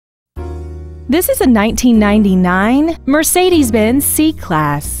This is a 1999 Mercedes-Benz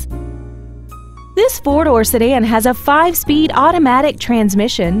C-Class. This four-door sedan has a 5-speed automatic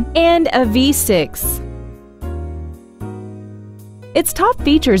transmission and a V6. Its top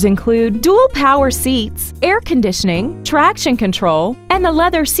features include dual power seats, air conditioning, traction control, and the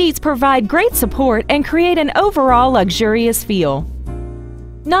leather seats provide great support and create an overall luxurious feel.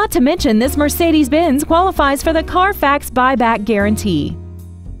 Not to mention, this Mercedes-Benz qualifies for the Carfax buyback guarantee.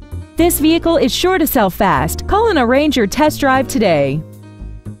 This vehicle is sure to sell fast. Call and arrange your test drive today.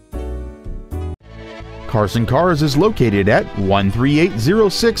 Carson Cars is located at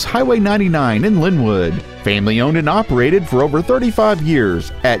 13806 Highway 99 in Lynnwood. Family owned and operated for over 35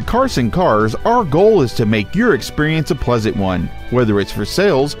 years. At Carson Cars, our goal is to make your experience a pleasant one, whether it's for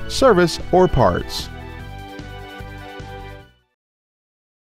sales, service, or parts.